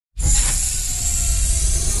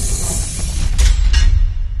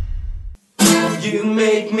You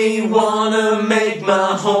make me wanna make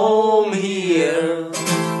my home here.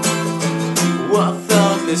 What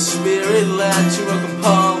thoughtless spirit led to a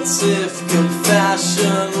compulsive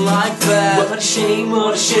confession like that? What a shame,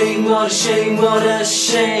 what a shame, what a shame, what a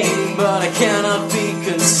shame. But I cannot be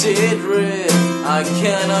considerate, I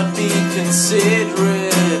cannot be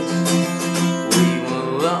considerate. We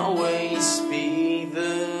will always be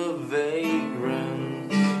the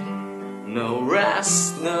vagrant. No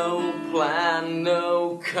rest, no plan,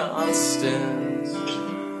 no constant.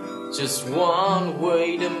 Just one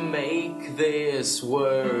way to make this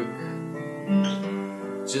work.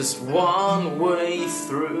 Just one way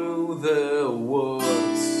through the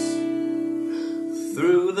woods.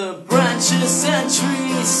 Through the branches and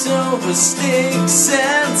trees, over sticks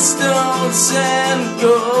and stones and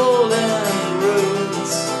golden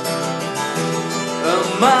roots.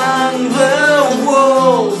 Among the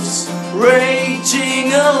wolves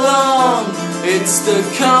raging along, it's the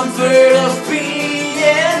comfort of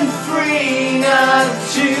being free not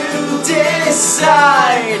to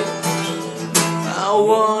decide. I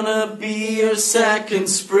wanna be your second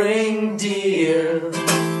spring, dear,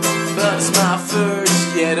 but it's my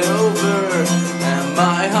first yet over, and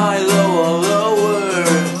my high low are lower.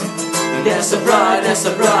 And as upright, as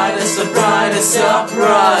upright, as upright, as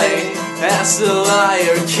upright as the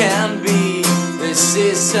liar can be, this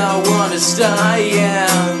is how honest I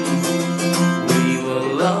am. We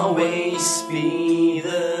will always be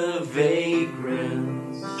the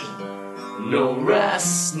vagrant. No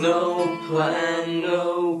rest, no plan,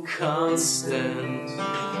 no constant.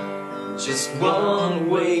 Just one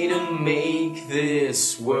way to make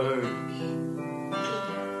this work.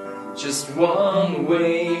 Just one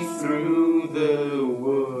way through the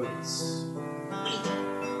woods.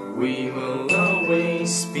 We will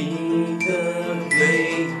always be the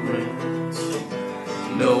vagrant.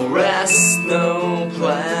 No rest, no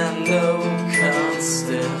plan, no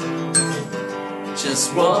constant.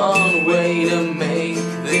 Just one way to make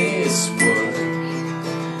this work.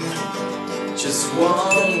 Just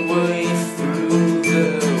one way through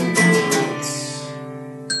the woods.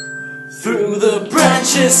 Through the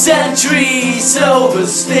branches and trees, over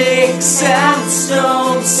sticks and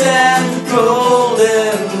stones and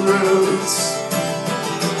golden roots.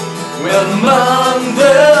 We're among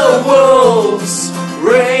the wolves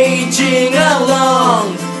raging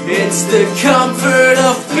along. It's the comfort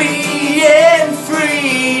of being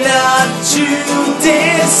free not to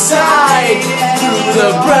decide. Through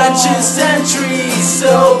the branches and trees,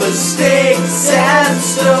 over sticks and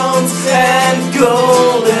stones and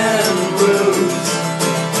golden roots.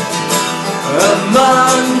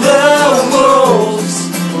 Among the wolves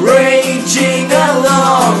raging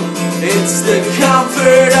along, it's the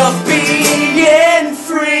comfort of being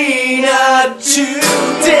free not to